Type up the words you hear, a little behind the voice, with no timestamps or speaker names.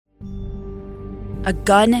a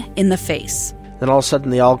gun in the face. Then all of a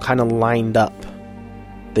sudden, they all kind of lined up.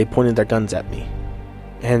 They pointed their guns at me.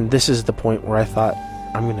 And this is the point where I thought,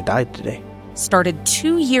 I'm going to die today. Started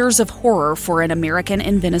 2 years of horror for an American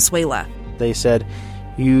in Venezuela. They said,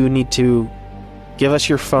 you need to give us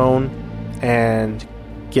your phone and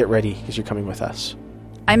get ready because you're coming with us.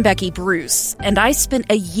 I'm Becky Bruce, and I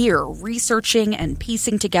spent a year researching and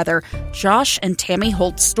piecing together Josh and Tammy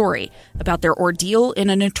Holt's story about their ordeal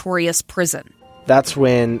in a notorious prison. That's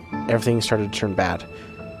when everything started to turn bad.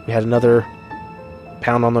 We had another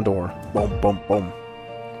pound on the door. Boom, boom, boom.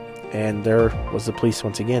 And there was the police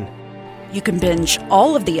once again. You can binge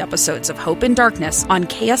all of the episodes of Hope in Darkness on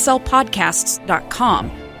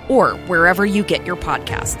KSLpodcasts.com or wherever you get your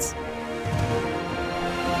podcasts.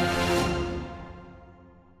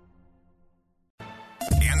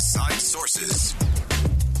 Inside Sources.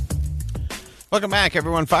 Welcome back,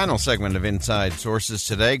 everyone. Final segment of Inside Sources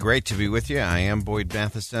today. Great to be with you. I am Boyd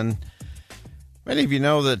Matheson. Many of you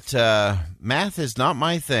know that math is not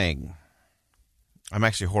my thing. I'm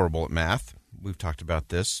actually horrible at math. We've talked about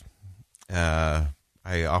this. I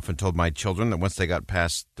often told my children that once they got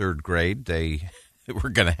past third grade, they were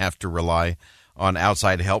going to have to rely on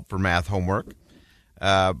outside help for math homework.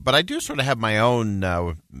 But I do sort of have my own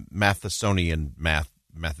Mathesonian math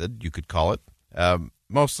method, you could call it.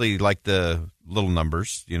 Mostly like the little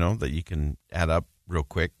numbers, that you can add up real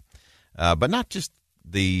quick. But not just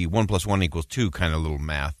the 1 + 1 = 2 kind of little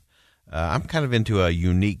math. I'm kind of into a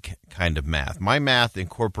unique kind of math. My math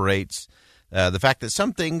incorporates the fact that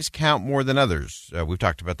some things count more than others. We've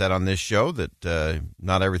talked about that on this show, that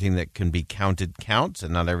not everything that can be counted counts,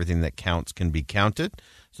 and not everything that counts can be counted.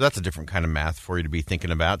 So that's a different kind of math for you to be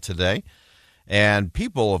thinking about today. And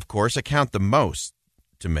people, of course, account the most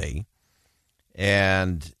to me.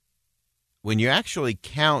 And when you actually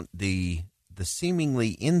count the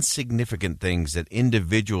seemingly insignificant things that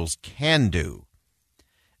individuals can do,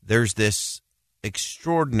 there's this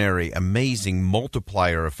extraordinary, amazing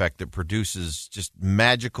multiplier effect that produces just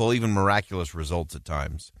magical, even miraculous results at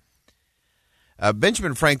times.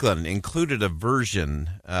 Benjamin Franklin included a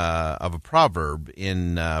version of a proverb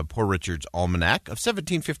in Poor Richard's Almanac of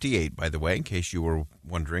 1758, by the way, in case you were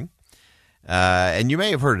wondering. And you may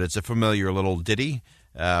have heard it. It's a familiar little ditty.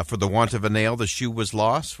 For the want of a nail, the shoe was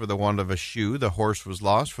lost. For the want of a shoe, the horse was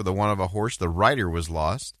lost. For the want of a horse, the rider was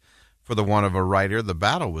lost. For the want of a rider, the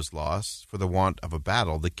battle was lost. For the want of a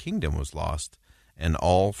battle, the kingdom was lost. And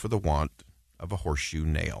all for the want of a horseshoe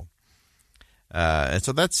nail. And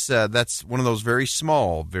so that's one of those very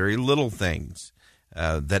small, very little things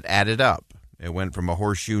that added up. It went from a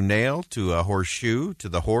horseshoe nail to a horseshoe to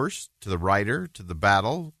the horse to the rider to the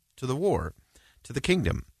battle to the war to the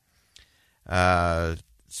kingdom.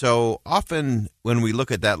 So often when we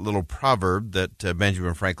look at that little proverb that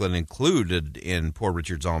Benjamin Franklin included in Poor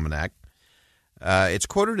Richard's Almanac, it's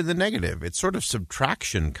quoted in the negative. It's sort of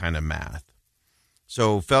subtraction kind of math.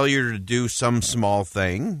 So failure to do some small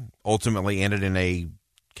thing ultimately ended in a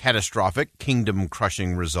catastrophic,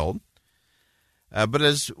 kingdom-crushing result. But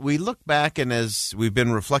as we look back and as we've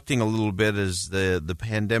been reflecting a little bit as the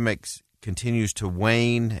pandemic continues to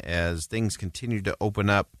wane, as things continue to open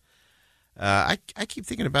up, I keep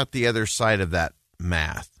thinking about the other side of that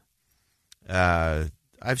math.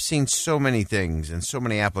 I've seen so many things and so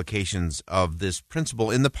many applications of this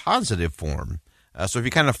principle in the positive form. So if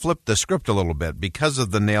you kind of flip the script a little bit, because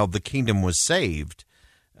of the nail, the kingdom was saved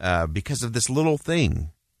because of this little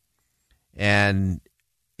thing. And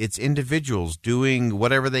it's individuals doing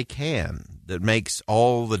whatever they can that makes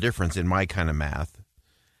all the difference in my kind of math.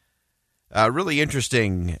 Really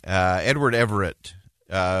interesting, Edward Everett,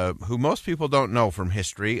 who most people don't know from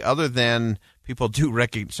history, other than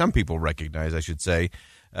some people recognize, I should say,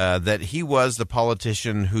 that he was the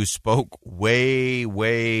politician who spoke way,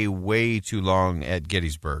 way, way too long at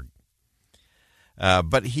Gettysburg.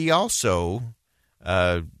 But he also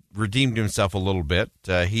redeemed himself a little bit.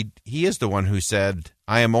 He is the one who said,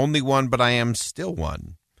 "I am only one, but I am still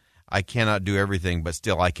one. I cannot do everything, but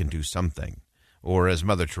still I can do something." Or as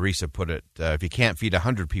Mother Teresa put it, if you can't feed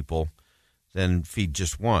 100 people, then feed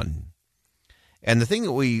just one. And the thing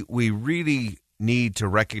that we really need to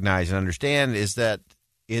recognize and understand is that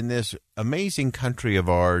in this amazing country of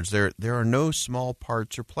ours, there are no small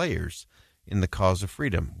parts or players in the cause of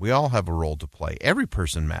freedom. We all have a role to play. Every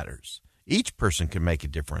person matters. Each person can make a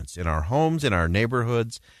difference in our homes, in our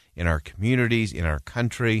neighborhoods, in our communities, in our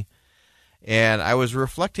country. And I was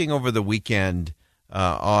reflecting over the weekend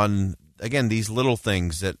on, again, these little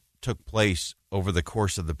things that took place over the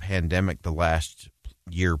course of the pandemic the last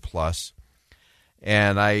year plus.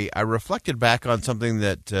 And I reflected back on something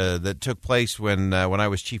that took place when I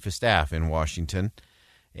was chief of staff in Washington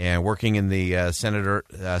and working in the Senator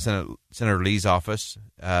Lee's office.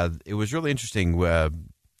 It was really interesting.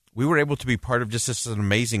 We were able to be part of just this an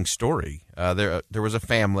amazing story. There was a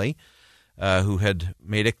family who had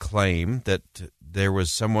made a claim that there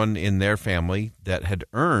was someone in their family that had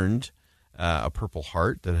earned a Purple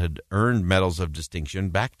Heart, that had earned medals of distinction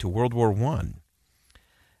back to World War I.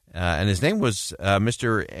 And his name was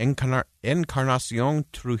Mr. Encarnacion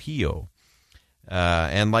Trujillo.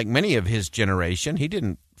 And like many of his generation, he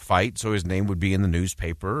didn't fight so his name would be in the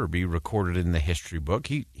newspaper or be recorded in the history book.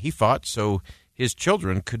 He fought so his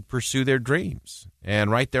children could pursue their dreams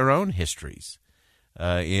and write their own histories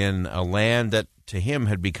in a land that to him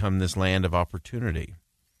had become this land of opportunity.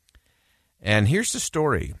 And here's the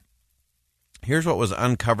story. Here's what was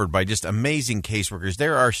uncovered by just amazing caseworkers.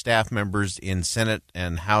 There are staff members in Senate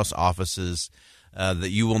and House offices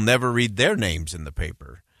that you will never read their names in the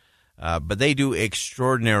paper. But they do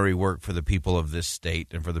extraordinary work for the people of this state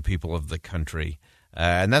and for the people of the country.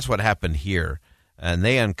 And that's what happened here. And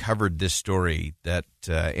they uncovered this story that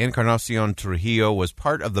Encarnacion Trujillo was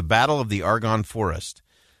part of the Battle of the Argonne Forest,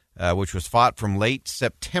 which was fought from late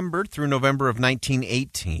September through November of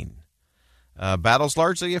 1918. Battle's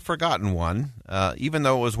largely a forgotten one, even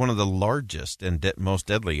though it was one of the largest and most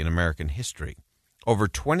deadly in American history. Over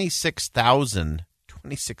 26,000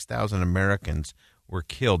 Americans were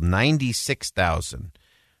killed. 96,000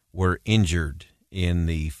 were injured in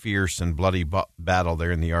the fierce and bloody battle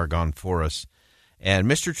there in the Argonne Forest. And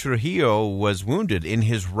Mr. Trujillo was wounded in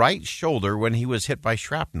his right shoulder when he was hit by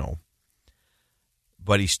shrapnel.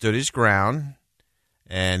 But he stood his ground.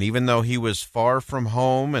 And even though he was far from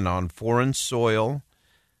home and on foreign soil,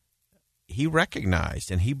 he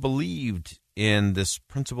recognized and he believed in this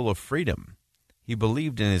principle of freedom. He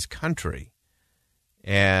believed in his country,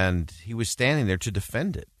 and he was standing there to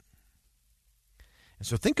defend it. And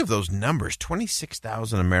so think of those numbers,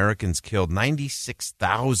 26,000 Americans killed,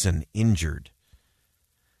 96,000 injured.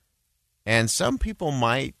 And some people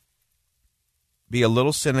might be a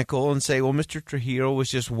little cynical and say, well, Mr. Trujillo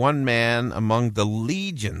was just one man among the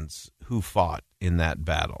legions who fought in that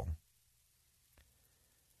battle.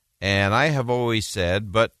 And I have always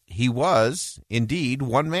said, but he was indeed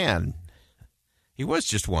one man. He was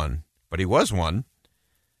just one, but he was one.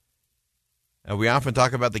 We often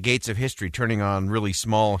talk about the gates of history turning on really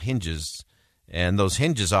small hinges, and those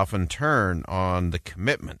hinges often turn on the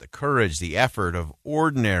commitment, the courage, the effort of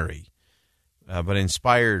ordinary but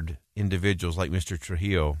inspired individuals like Mr.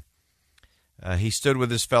 Trujillo. He stood with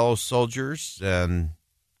his fellow soldiers, and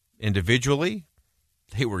individually,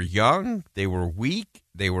 they were young, they were weak,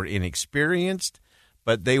 they were inexperienced,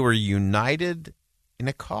 but they were united in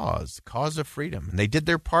a cause of freedom. And they did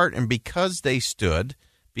their part, and because they stood,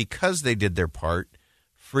 because they did their part,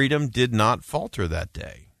 freedom did not falter that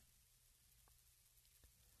day.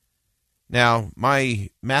 Now, my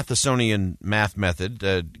Mathesonian math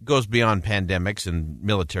method goes beyond pandemics and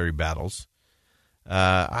military battles.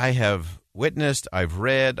 I have witnessed, I've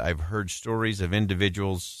read, I've heard stories of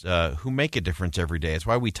individuals who make a difference every day. It's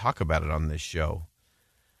why we talk about it on this show.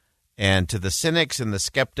 And to the cynics and the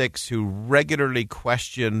skeptics who regularly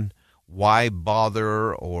question why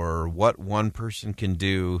bother or what one person can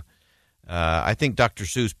do, I think Dr.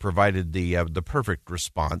 Seuss provided the perfect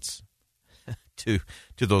response to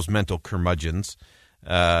those mental curmudgeons.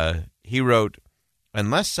 He wrote,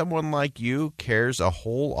 unless someone like you cares a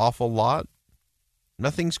whole awful lot,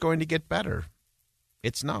 nothing's going to get better.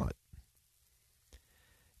 It's not.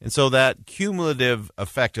 And so that cumulative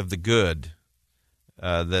effect of the good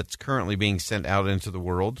that's currently being sent out into the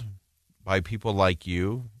world by people like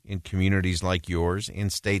you, in communities like yours, in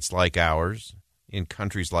states like ours, in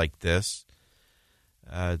countries like this,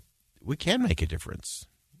 we can make a difference.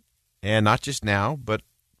 And not just now, but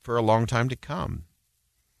for a long time to come.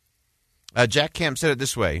 Jack Kemp said it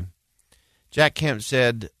this way. Jack Kemp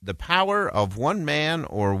said, the power of one man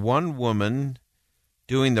or one woman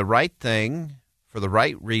doing the right thing for the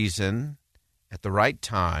right reason at the right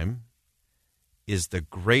time is the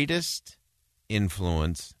greatest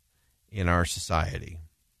influence in our society.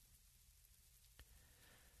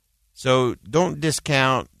 So don't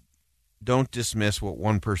discount, don't dismiss what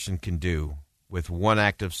one person can do with one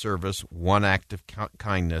act of service, one act of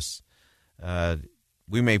kindness.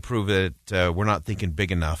 We may prove that we're not thinking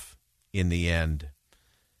big enough in the end.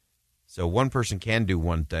 So one person can do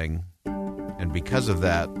one thing, and because of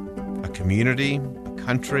that, a community, a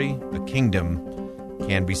country, a kingdom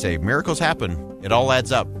can be saved. Miracles happen. It all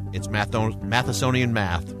adds up. It's Mathesonian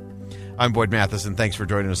math. I'm Boyd Matheson. Thanks for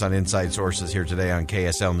joining us on Inside Sources here today on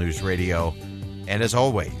KSL News Radio. And as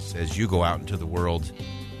always, as you go out into the world,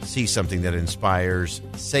 see something that inspires,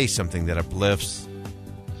 say something that uplifts,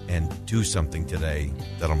 and do something today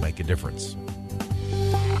that'll make a difference.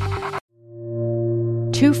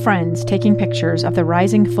 Two friends taking pictures of the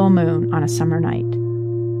rising full moon on a summer night.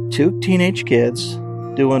 Two teenage kids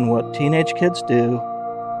doing what teenage kids do.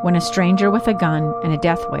 When a stranger with a gun and a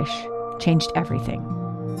death wish changed everything.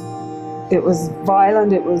 It was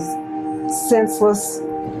violent, it was senseless,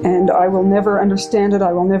 and I will never understand it,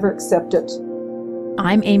 I will never accept it.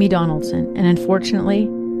 I'm Amy Donaldson, and unfortunately,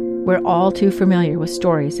 we're all too familiar with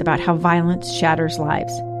stories about how violence shatters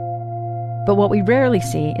lives. But what we rarely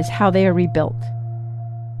see is how they are rebuilt.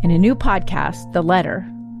 In a new podcast, The Letter,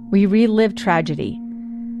 we relive tragedy,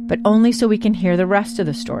 but only so we can hear the rest of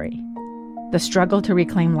the story. The struggle to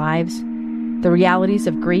reclaim lives, the realities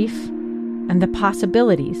of grief, and the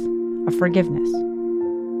possibilities of forgiveness.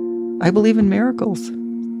 I believe in miracles.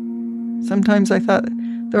 Sometimes I thought,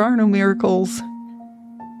 there are no miracles.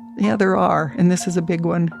 Yeah, there are, and this is a big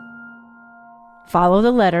one. Follow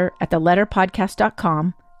The Letter at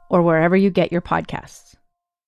theletterpodcast.com or wherever you get your podcasts.